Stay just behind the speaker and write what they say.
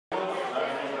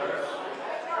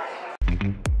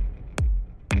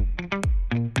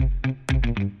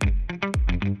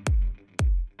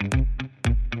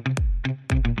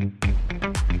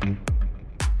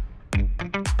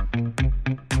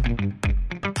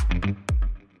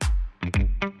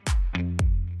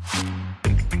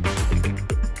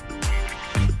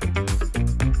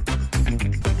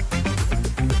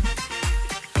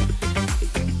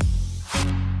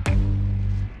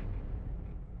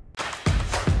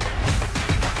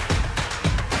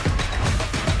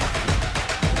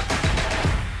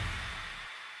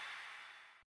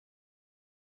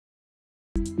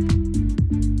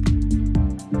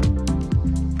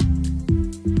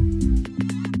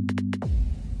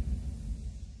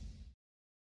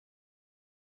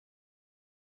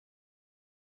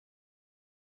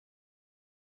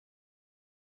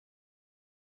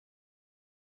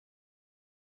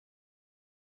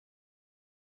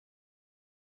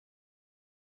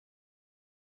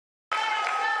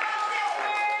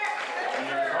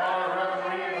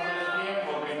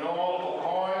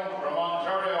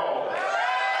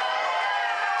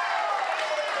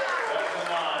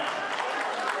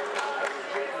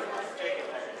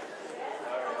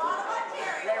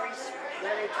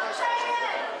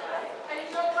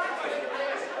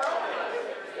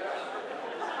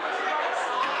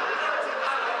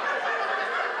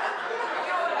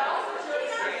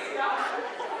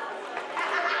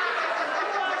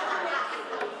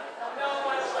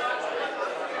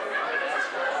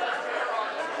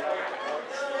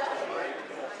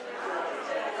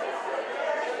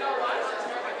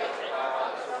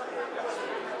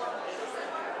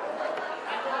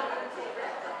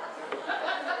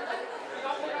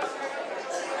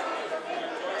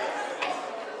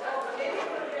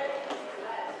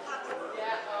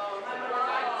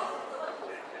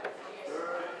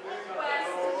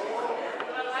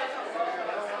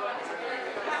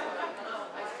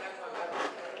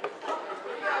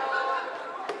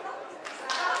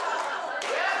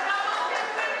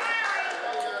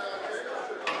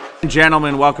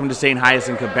Gentlemen, welcome to St.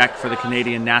 Hyacinthe, Quebec for the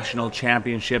Canadian National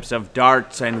Championships of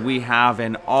Darts, and we have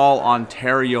an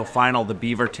all-Ontario final, the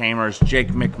Beaver Tamers, Jake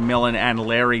McMillan and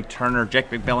Larry Turner. Jake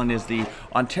McMillan is the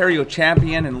Ontario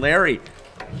champion, and Larry,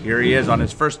 here he is on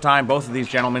his first time. Both of these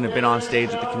gentlemen have been on stage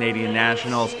at the Canadian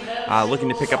Nationals, looking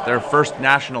to pick up their first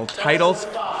national titles.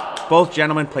 Both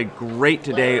gentlemen played great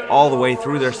today all the way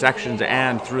through their sections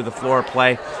and through the floor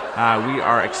play. We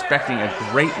are expecting a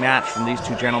great match from these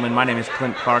two gentlemen. My name is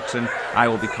Clint Clarkson. I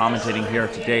will be commentating here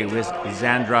today with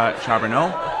Zandra Charbonneau,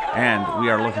 and we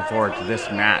are looking forward to this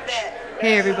match.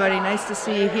 Hey everybody, nice to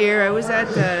see you here. I was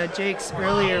at Jake's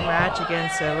earlier match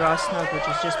against Ross Snook, which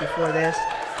was just before this.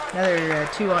 Another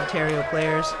two Ontario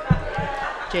players.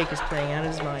 Jake is playing out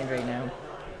of his mind right now.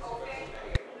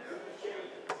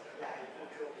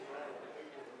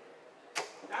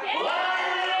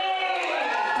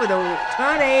 With a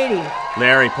 180.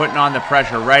 Larry putting on the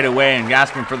pressure right away and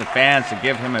asking for the fans to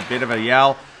give him a bit of a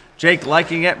yell. Jake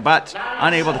liking it, but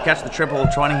unable to catch the triple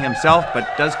 20 himself,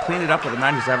 but does clean it up with a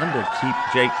 97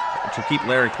 to keep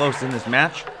Larry close in this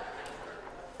match.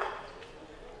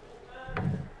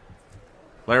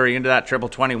 Larry into that triple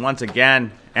 20 once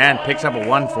again and picks up a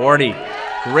 140.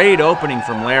 Great opening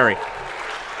from Larry.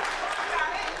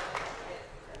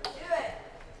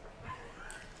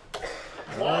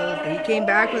 Well, he came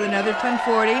back with another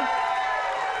 1040.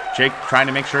 Jake trying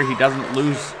to make sure he doesn't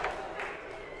lose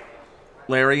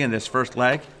Larry in this first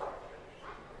leg.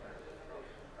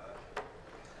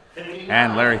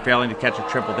 And Larry failing to catch a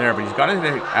triple there, but he's got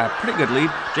a pretty good lead.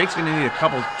 Jake's going to need a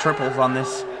couple triples on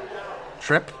this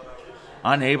trip.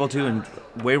 Unable to, and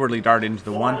waywardly dart into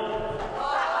the one.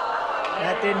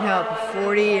 That didn't help.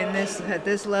 40 in at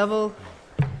this level.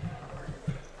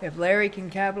 If Larry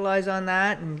can capitalize on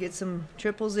that and get some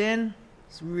triples in,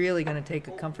 it's really going to take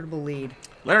a comfortable lead.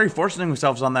 Larry forcing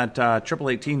himself on that triple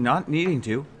 18, not needing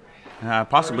to.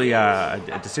 Possibly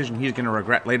a decision he's going to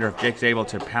regret later if Jake's able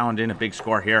to pound in a big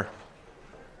score here.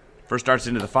 First starts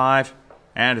into the 5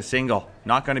 and a single.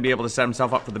 Not going to be able to set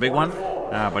himself up for the big one,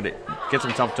 but it gets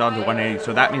himself down to 180.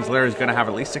 So that means Larry's going to have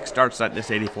at least 6 starts at this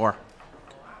 84.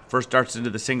 First starts into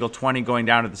the single 20, going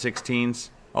down to the 16s.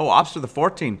 Oh, opts to the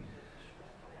 14.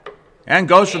 And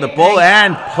goes for the bull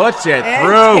and puts it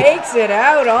through. Takes it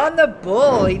out on the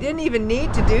bull. He didn't even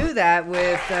need to do that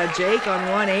with Jake on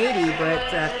 180,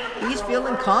 but he's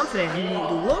feeling confident. He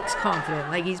looks confident,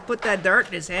 like he's put that dart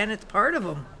in his hand. It's part of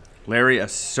him. Larry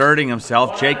asserting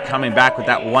himself. Jake coming back with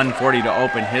that 140 to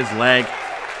open his leg.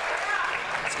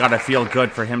 It's got to feel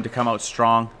good for him to come out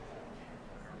strong.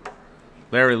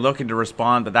 Larry looking to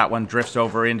respond, but that one drifts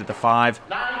over into the 5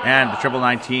 and the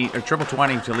triple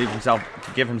 20 to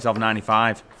give himself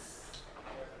 95.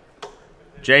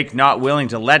 Jake not willing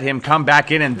to let him come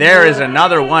back in, and there is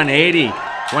another 180.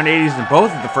 180s in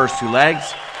both of the first 2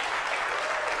 legs.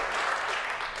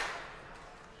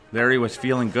 Larry was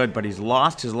feeling good, but he's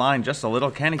lost his line just a little.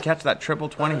 Can he catch that triple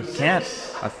 20? He can't.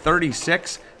 A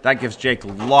 36. That gives Jake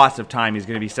lots of time. He's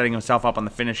going to be setting himself up on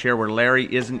the finish here, where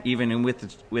Larry isn't even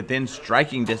within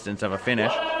striking distance of a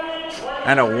finish.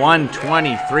 And a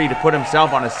 123 to put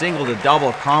himself on a single to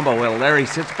double combo, while Larry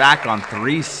sits back on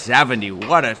 370.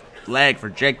 What a leg for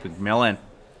Jake McMillan.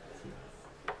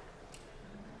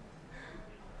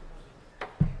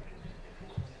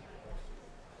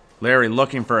 Larry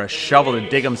looking for a shovel to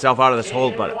dig himself out of this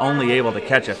hole, but only able to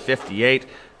catch a 58.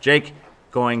 Jake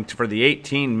going for the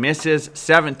 18, misses.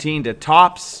 17 to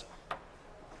tops.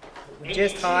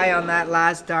 Just high on that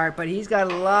last dart, but he's got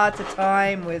lots of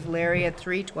time with Larry at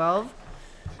 312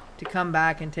 to come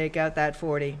back and take out that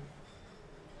 40.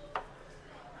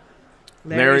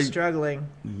 Larry's struggling.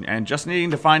 And just needing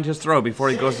to find his throw before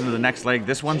he goes into the next leg.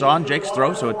 This one's on Jake's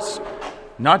throw, so it's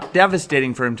not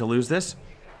devastating for him to lose this.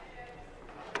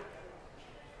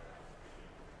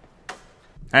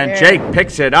 And Jake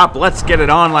picks it up. Let's get it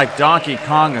on like Donkey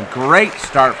Kong. A great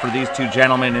start for these two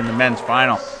gentlemen in the men's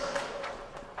final.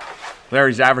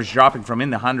 Larry's average dropping from in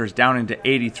the hundreds down into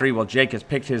 83, while Jake has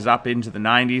picked his up into the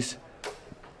 90s.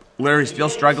 Larry's still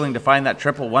struggling to find that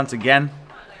triple once again.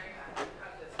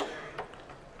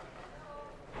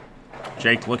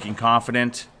 Jake looking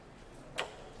confident.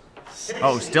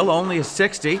 Oh, still only a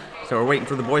 60. So we're waiting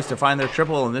for the boys to find their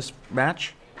triple in this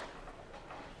match.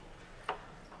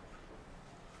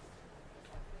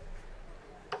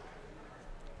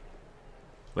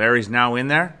 Larry's now in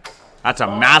there. That's a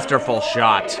masterful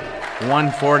shot.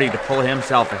 140 to pull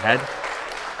himself ahead.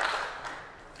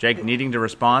 Jake needing to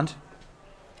respond.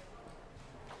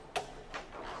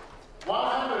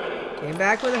 Came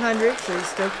back with 100, so he's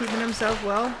still keeping himself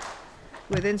well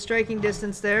within striking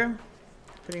distance there.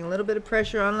 Putting a little bit of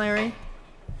pressure on Larry.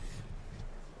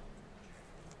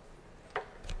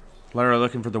 Larry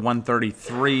looking for the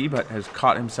 133, but has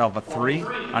caught himself a 3.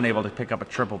 Unable to pick up a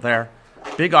triple there.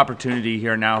 Big opportunity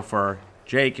here now for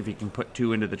Jake if he can put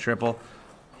 2 into the triple.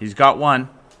 He's got 1.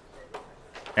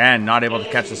 And not able to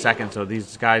catch the second, so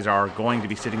these guys are going to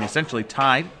be sitting essentially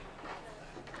tied.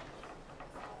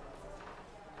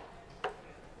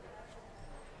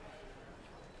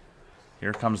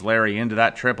 Here comes Larry into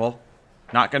that triple.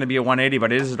 Not going to be a 180,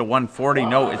 but is it a 140?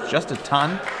 No, it's just a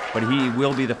ton, but he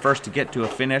will be the first to get to a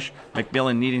finish.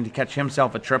 McMillan needing to catch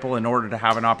himself a triple in order to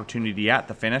have an opportunity at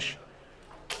the finish.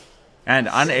 And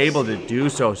unable to do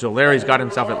so, so Larry's got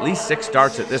himself at least 6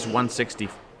 darts at this 160.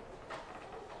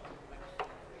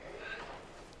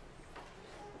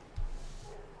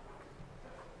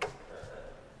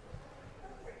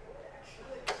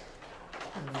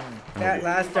 That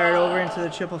last dart over into the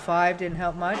 555 didn't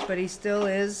help much, but he still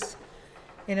is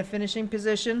in a finishing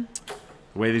position.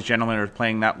 The way these gentlemen are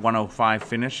playing that 105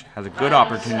 finish has a good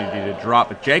opportunity to drop.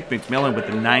 But Jake McMillan with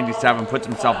the 97 puts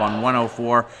himself on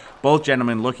 104. Both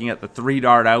gentlemen looking at the 3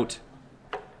 dart out.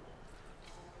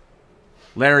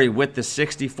 Larry with the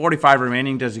 60, 45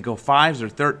 remaining. Does he go 5s or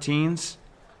 13s?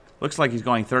 Looks like he's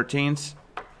going 13s.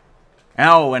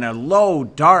 Oh, and a low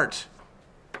dart.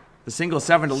 The single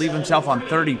 7 to leave himself on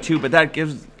 32, but that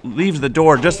leaves the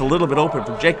door just a little bit open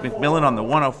for Jake McMillan on the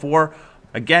 104.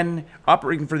 Again,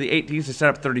 operating for the 18s to set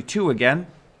up 32 again.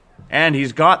 And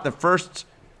he's got the first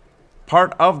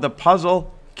part of the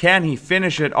puzzle. Can he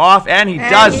finish it off? And he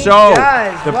does so.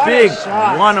 The big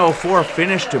 104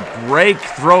 finish to break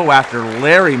throw after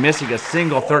Larry missing a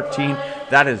single 13.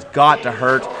 That has got to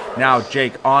hurt. Now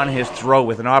Jake on his throw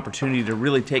with an opportunity to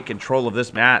really take control of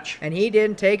this match. And he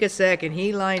didn't take a second.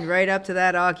 He lined right up to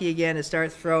that Aki again to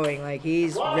start throwing like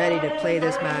he's ready to play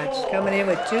this match. Coming in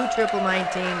with 2 triple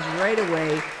 19s right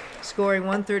away, scoring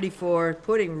 134,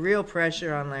 putting real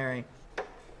pressure on Larry.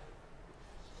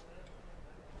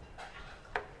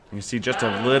 You can see just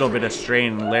a little bit of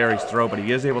strain in Larry's throw, but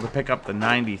he is able to pick up the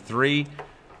 93.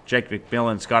 Jake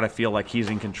McMillan's got to feel like he's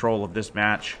in control of this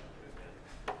match.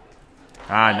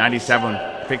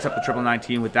 97 picks up the triple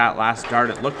 19 with that last dart.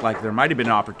 It looked like there might have been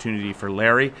an opportunity for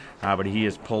Larry, but he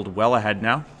is pulled well ahead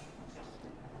now.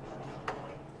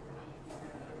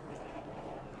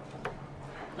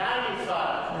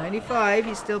 .95,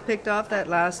 he still picked off that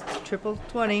last triple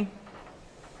 20.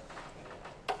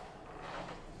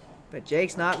 But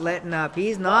Jake's not letting up.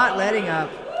 He's not letting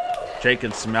up. Jake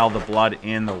can smell the blood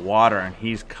in the water, and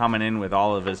he's coming in with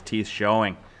all of his teeth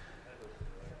showing.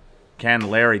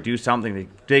 Can Larry do something to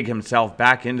dig himself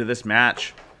back into this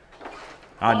match?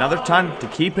 Another ton to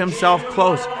keep himself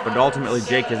close, but ultimately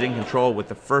Jake is in control with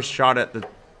the first shot at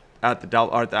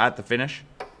the finish.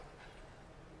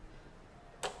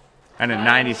 And a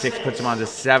 96 puts him on to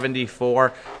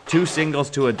 74. 2 singles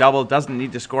to a double. Doesn't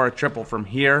need to score a triple from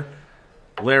here.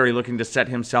 Larry looking to set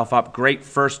himself up. Great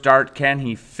first dart. Can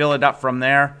he fill it up from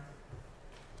there?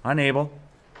 Unable.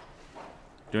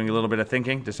 Doing a little bit of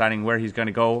thinking, deciding where he's going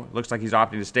to go. Looks like he's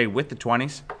opting to stay with the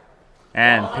 20s.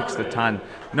 And picks the ton.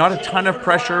 Not a ton of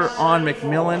pressure on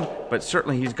McMillan, but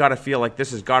certainly he's got to feel like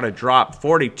this has got to drop.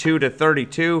 42 to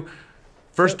 32.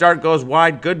 First dart goes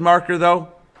wide. Good marker, though.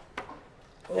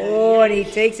 Oh, and he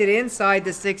takes it inside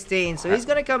the 16, so he's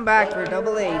going to come back for a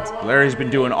double 8. Larry's been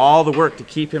doing all the work to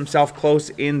keep himself close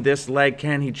in this leg.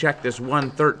 Can he check this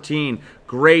 113?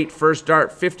 Great first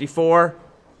dart, 54.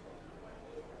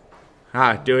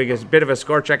 Doing a bit of a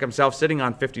score check himself, sitting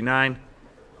on 59.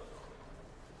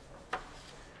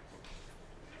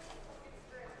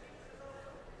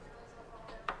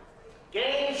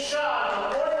 Game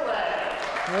shot.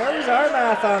 What is our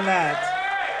math on that?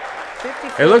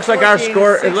 It looks like our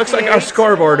score. It looks like our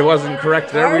scoreboard wasn't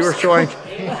correct there. We were showing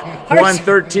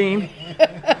 113.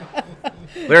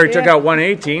 Larry took out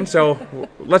 118, so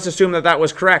let's assume that that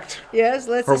was correct. Yes,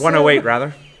 let's. Or 108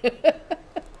 rather.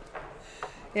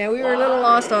 Yeah, we were a little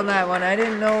lost on that one. I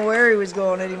didn't know where he was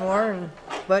going anymore,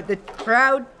 but the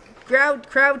crowd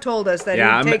told us that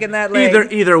he'd taken that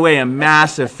leg. Either way, a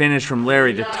massive finish from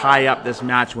Larry to tie up this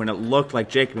match when it looked like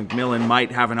Jake McMillan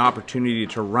might have an opportunity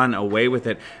to run away with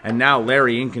it. And now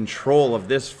Larry in control of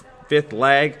this fifth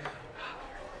leg.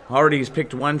 Already he's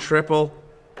picked one triple.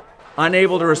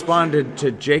 Unable to respond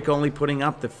to Jake only putting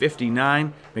up the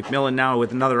 59. McMillan now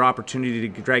with another opportunity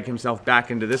to drag himself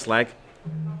back into this leg.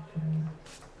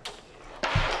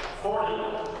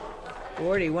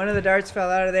 40. One of the darts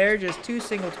fell out of there. Just 2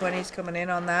 single 20s coming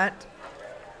in on that.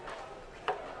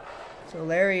 So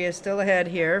Larry is still ahead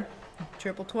here.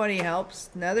 Triple 20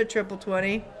 helps. Another triple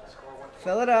 20.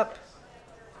 Fill it up.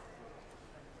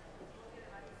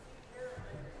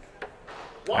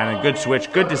 And a good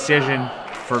switch. Good decision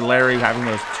for Larry having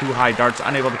those 2 high darts.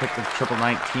 Unable to pick the triple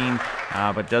 19,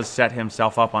 but does set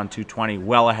himself up on 220.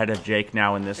 Well ahead of Jake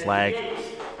now in this leg.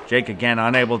 Jake again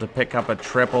unable to pick up a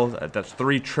triple. That's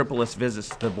 3 tripleless visits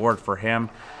to the board for him.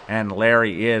 And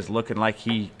Larry is looking like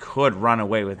he could run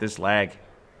away with this leg.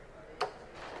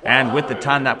 And with the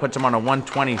ton, that puts him on a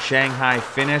 120 Shanghai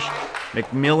finish.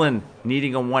 McMillan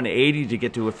needing a 180 to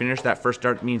get to a finish. That first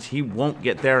dart means he won't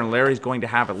get there, and Larry's going to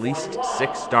have at least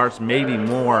 6 darts, maybe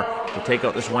more, to take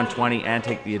out this 120 and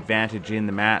take the advantage in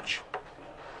the match.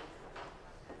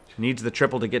 Needs the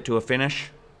triple to get to a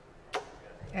finish.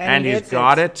 And he's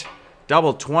got it.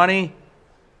 Double 20.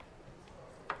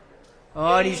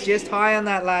 Oh, and he's just high on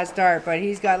that last dart, but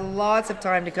he's got lots of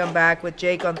time to come back with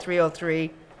Jake on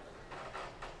 303.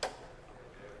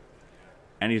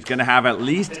 And he's going to have at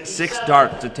least 6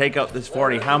 darts to take out this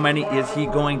 40. How many is he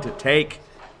going to take?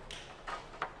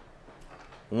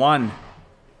 1.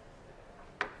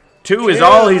 2 is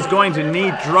all he's going to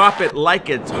need. Drop it like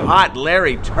it's hot.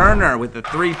 Larry Turner with the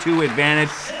 3-2 advantage.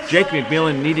 Jake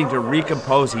McMillan needing to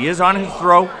recompose. He is on his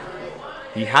throw.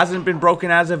 He hasn't been broken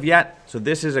as of yet. So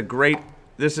this is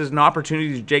an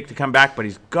opportunity for Jake to come back, but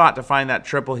he's got to find that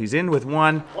triple. He's in with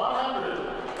 1.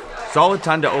 Solid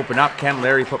ton to open up. Can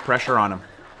Larry put pressure on him?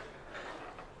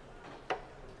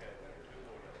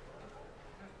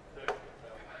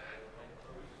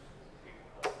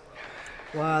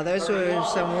 Wow, those were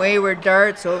some wayward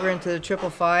darts over into the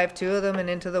 555, 2 of them, and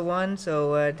into the 1.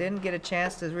 So didn't get a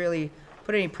chance to really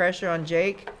put any pressure on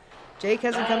Jake. Jake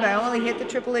hasn't come back. Only hit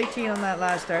the 18 on that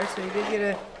last dart, so he did get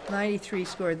a 93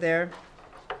 scored there.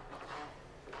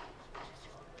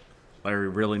 Larry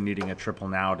really needing a triple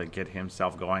now to get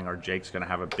himself going, or Jake's going to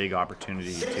have a big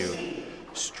opportunity to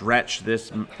stretch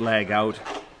this leg out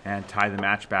and tie the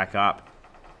match back up.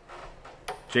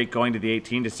 Jake going to the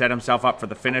 18 to set himself up for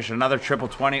the finish. Another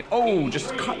 20. Oh,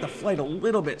 just caught the flight a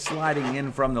little bit sliding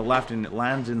in from the left, and it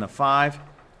lands in the 5.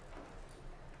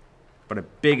 But a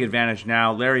big advantage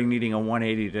now. Larry needing a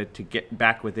 180 to get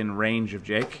back within range of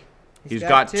Jake. He's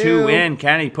got 2 in.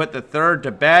 Can he put the 3rd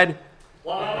to bed?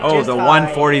 Oh, the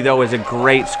 140, though, is a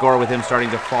great score with him starting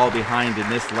to fall behind in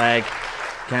this leg.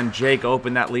 Can Jake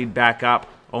open that lead back up?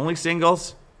 Only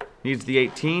singles. Needs the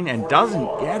 18 and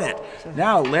doesn't get it.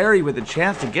 Now Larry with a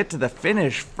chance to get to the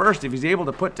finish first. If he's able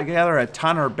to put together a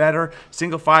ton or better,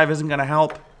 single 5 isn't going to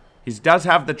help. He does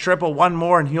have the triple, 1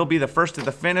 more, and he'll be the first to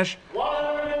the finish.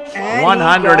 And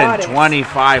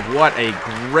 125. What a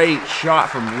great shot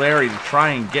from Larry to try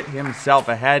and get himself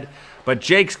ahead. But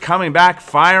Jake's coming back,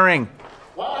 firing.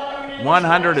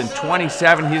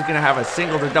 127. He's going to have a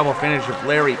single to double finish if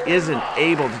Larry isn't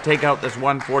able to take out this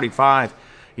 145.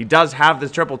 He does have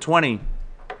this 20.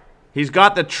 He's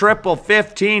got the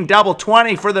 15, double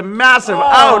 20 for the massive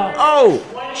out. Oh,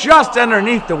 just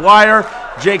underneath the wire.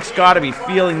 Jake's got to be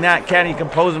feeling that. Can he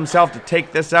compose himself to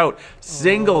take this out?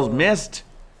 Singles missed.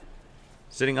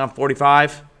 Sitting on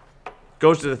 45.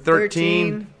 Goes to the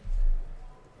 13.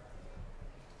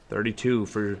 32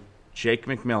 for Jake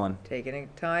McMillan. Taking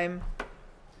time.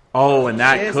 Oh, and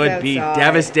that could be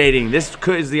devastating. This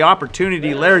is the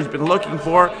opportunity Larry's been looking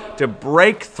for to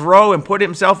break through and put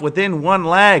himself within 1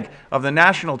 leg of the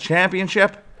national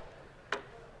championship.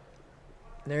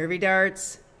 Nervy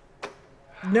darts.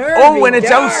 Nervy Oh, and it's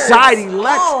darts. outside. He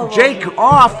lets Oh. Jake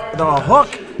off the hook.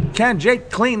 Can Jake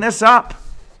clean this up?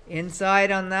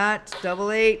 Inside on that, double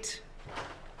 8.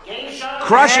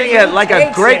 Crushing And it like a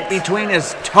takes grape it. between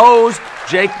his toes.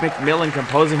 Jake McMillan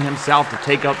composing himself to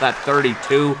take out that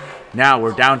 32. Now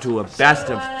we're down to a best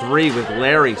of 3 with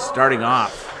Larry starting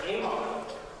off.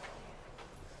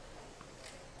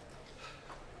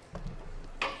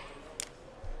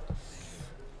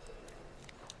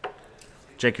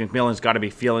 Jake McMillan's got to be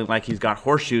feeling like he's got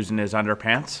horseshoes in his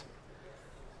underpants.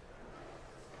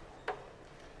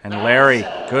 And Larry,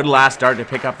 good last start to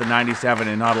pick up the 97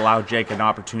 and not allow Jake an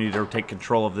opportunity to take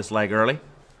control of this leg early.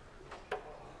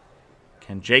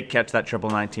 Can Jake catch that triple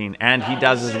 19? And he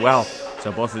does as well.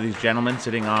 So both of these gentlemen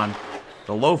sitting on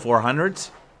the low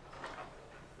 400s.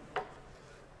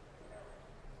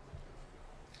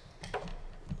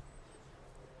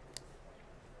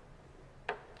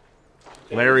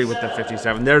 Larry with the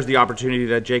 57. There's the opportunity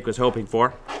that Jake was hoping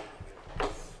for.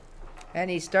 And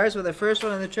he starts with the first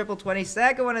one in the triple 20,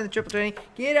 second one in the triple 20.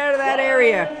 Get out of that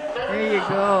area. There you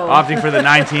go. Opting for the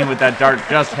 19 with that dart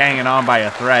just hanging on by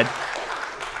a thread.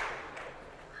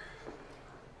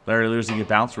 Larry losing a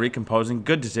bounce, recomposing.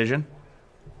 Good decision.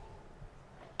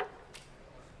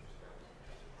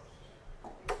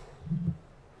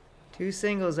 Two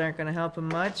singles aren't going to help him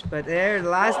much, but there, the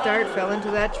last dart fell into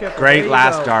that triple. Great There you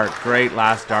last go. dart. Great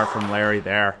last dart from Larry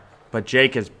there. But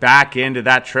Jake is back into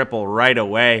that triple right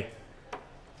away.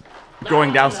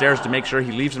 Going downstairs to make sure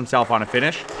he leaves himself on a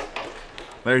finish.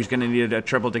 Larry's going to need a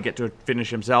triple to get to a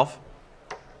finish himself.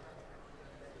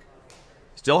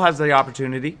 Still has the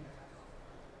opportunity.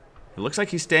 It looks like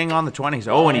he's staying on the 20s.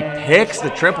 Oh, and he picks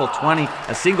the triple 20.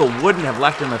 A single wouldn't have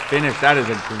left him a finish. That is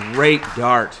a great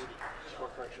dart.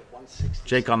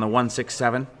 Jake on the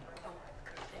 167.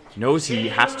 Knows he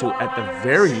has to, at the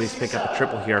very least, pick up a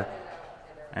triple here.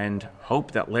 And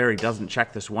hope that Larry doesn't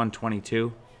check this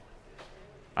 122.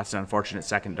 That's an unfortunate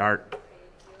second dart.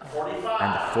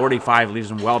 And the 45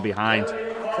 leaves him well behind.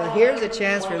 So here's a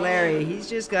chance for Larry. He's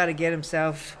just got to get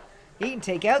himself. He can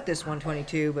take out this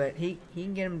 122, but he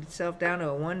can get himself down to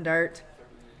a 1 dart.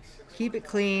 Keep it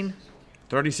clean.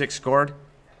 36 scored.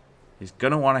 He's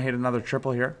going to want to hit another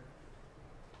triple here.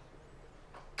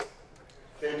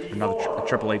 A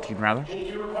triple 18 rather.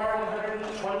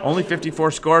 Only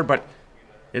 54 scored, but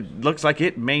it looks like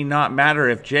it may not matter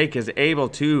if Jake is able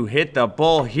to hit the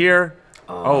bull here.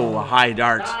 Oh, a high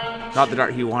dart. Not the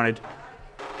dart he wanted.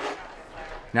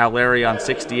 Now Larry on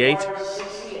 68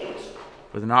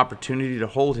 with an opportunity to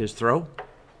hold his throw.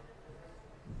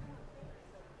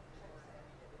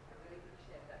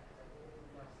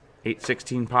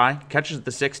 .816 pie. Catches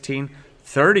the 16.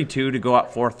 32 to go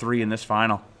up 4-3 in this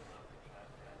final.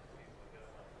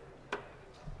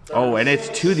 Oh, and it's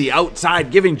to the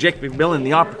outside, giving Jake McMillan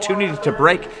the opportunity to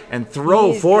break and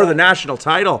throw for the national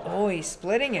title. Oh, he's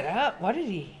splitting it up. What did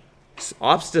he?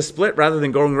 Opts to split rather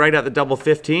than going right at the double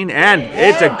 15, and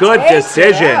it's a good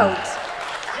decision.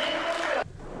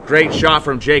 Great shot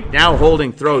from Jake. Now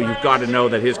holding throw. You've got to know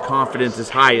that his confidence is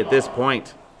high at this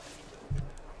point.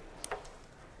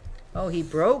 Oh, he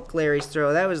broke Larry's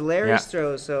throw. That was Larry's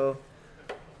throw, so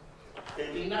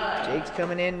Jake's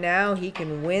coming in now. He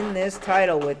can win this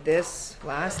title with this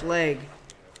last leg.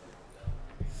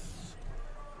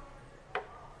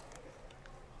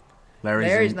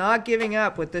 Larry's not giving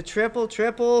up with the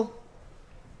triple.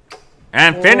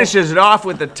 And finishes it off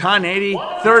with the ton 80.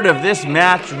 Third of this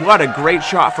match. What a great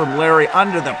shot from Larry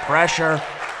under the pressure.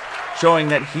 Showing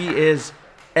that he is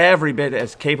every bit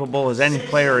as capable as any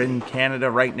player in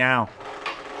Canada right now.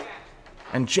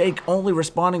 And Jake only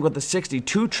responding with the 60.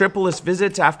 2 triple-less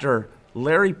visits after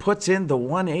Larry puts in the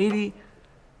 180.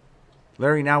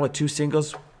 Larry now with 2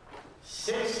 singles.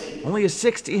 60. Only a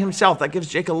 60 himself. That gives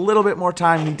Jake a little bit more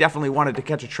time. He definitely wanted to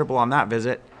catch a triple on that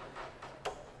visit.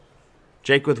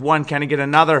 Jake with 1. Can he get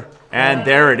another? And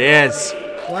there it is.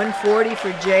 140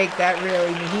 for Jake.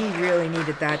 He really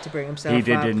needed that to bring himself up. He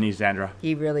did, didn't he, Zandra?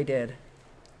 He really did.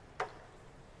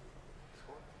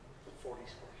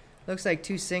 Looks like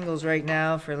 2 singles right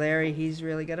now for Larry. He's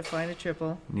really got to find a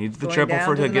triple. Needs the Going triple down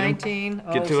for to to the get 19.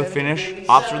 to a finish.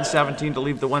 Opts for the 17 to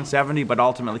leave the 170, but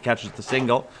ultimately catches the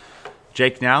single.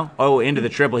 Jake now, into the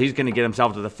triple. He's going to get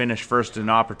himself to the finish first, an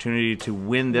opportunity to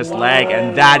win this leg,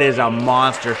 and that is a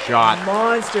monster shot.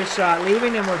 Monster shot,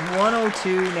 leaving him with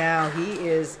 102 now. He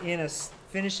is in a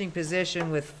finishing position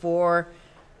with 4.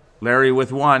 Larry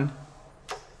with 1.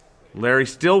 Larry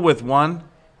still with 1.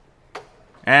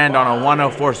 And on a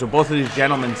 104. So both of these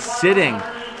gentlemen sitting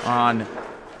on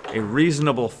a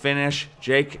reasonable finish.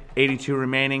 Jake, 82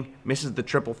 remaining, misses the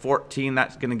triple 14.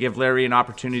 That's going to give Larry an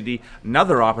opportunity,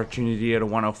 another opportunity at a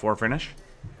 104 finish.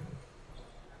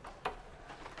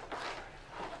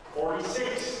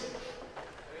 46.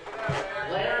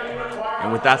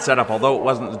 And with that setup, although it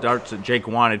wasn't the darts that Jake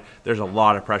wanted, there's a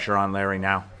lot of pressure on Larry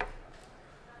now.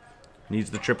 Needs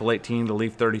the triple 18 to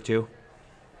leave 32.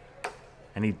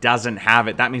 And he doesn't have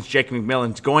it. That means Jake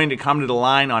McMillan's going to come to the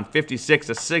line on 56,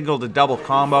 a single to double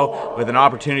combo with an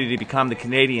opportunity to become the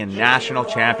Canadian national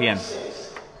champion.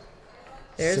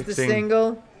 There's the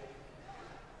single.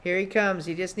 Here he comes.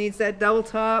 He just needs that double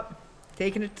top.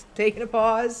 Taking a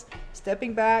pause,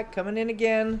 stepping back, coming in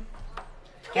again.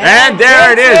 And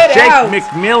there it is. Jake out.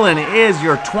 McMillan is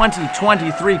your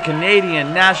 2023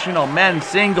 Canadian National Men's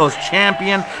Singles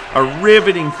Champion. A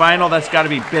riveting final. That's got to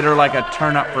be bitter like a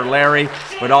turnip for Larry,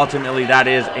 but ultimately that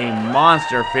is a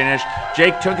monster finish.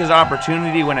 Jake took his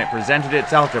opportunity when it presented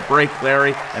itself to break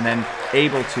Larry and then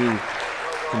able to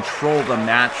control the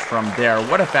match from there.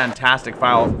 What a fantastic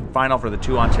final for the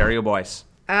two Ontario boys.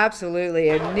 Absolutely.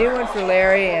 A new one for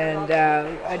Larry, and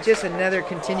just another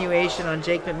continuation on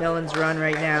Jake McMillan's run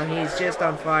right now. He's just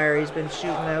on fire. He's been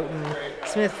shooting out in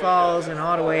Smith Falls and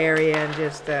Ottawa area and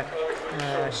just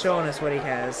showing us what he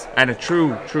has. And a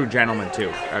true gentleman, too.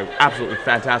 An absolutely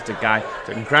fantastic guy.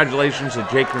 So congratulations to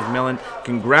Jake McMillan.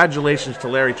 Congratulations to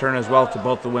Larry Turner as well, to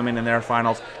both the women in their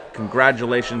finals.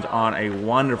 Congratulations on a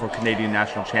wonderful Canadian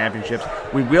National Championships.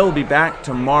 We will be back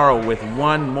tomorrow with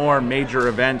one more major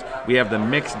event. We have the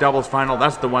mixed doubles final.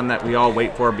 That's the one that we all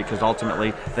wait for because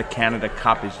ultimately the Canada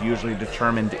Cup is usually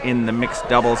determined in the mixed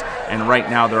doubles. And right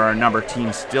now there are a number of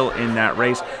teams still in that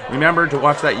race. Remember to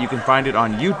watch that. You can find it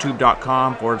on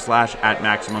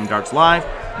youtube.com/@MaximumDartsLive,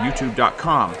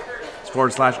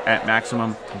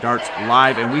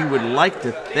 youtube.com/@MaximumDartsLive. And we would like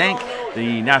to thank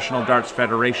the National Darts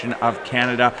Federation of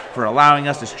Canada for allowing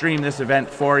us to stream this event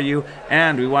for you,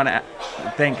 and we want to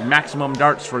thank Maximum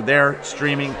Darts for their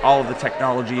streaming. All of the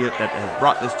technology that has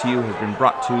brought this to you has been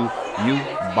brought to you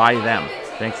by them.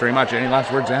 Thanks very much. Any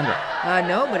last words, Andra?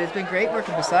 No, but it's been great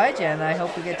working beside you, and I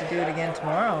hope we get to do it again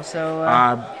tomorrow. So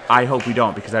I hope we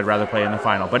don't, because I'd rather play in the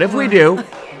final. But if we do,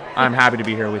 I'm happy to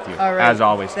be here with you, all right, as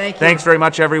always. Thank you. Thanks very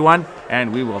much, everyone,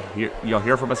 and you'll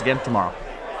hear from us again tomorrow.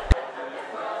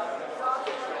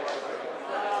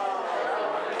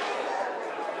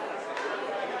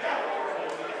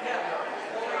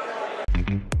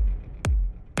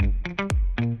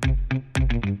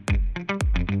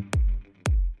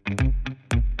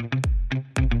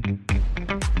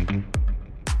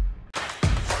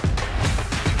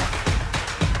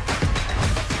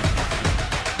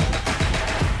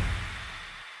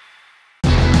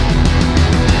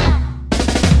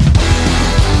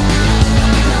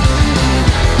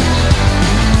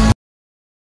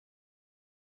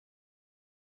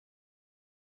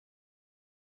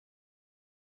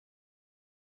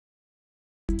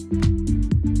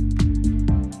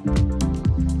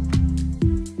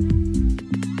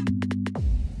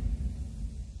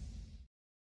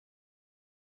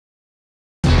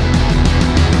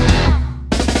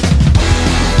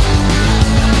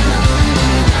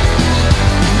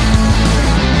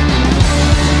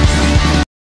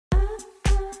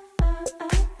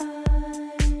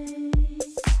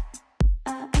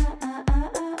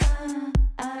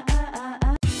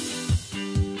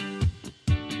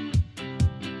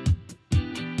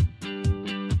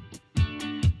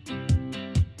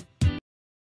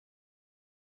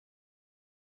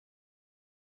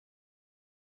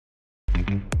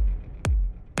 Mm-hmm.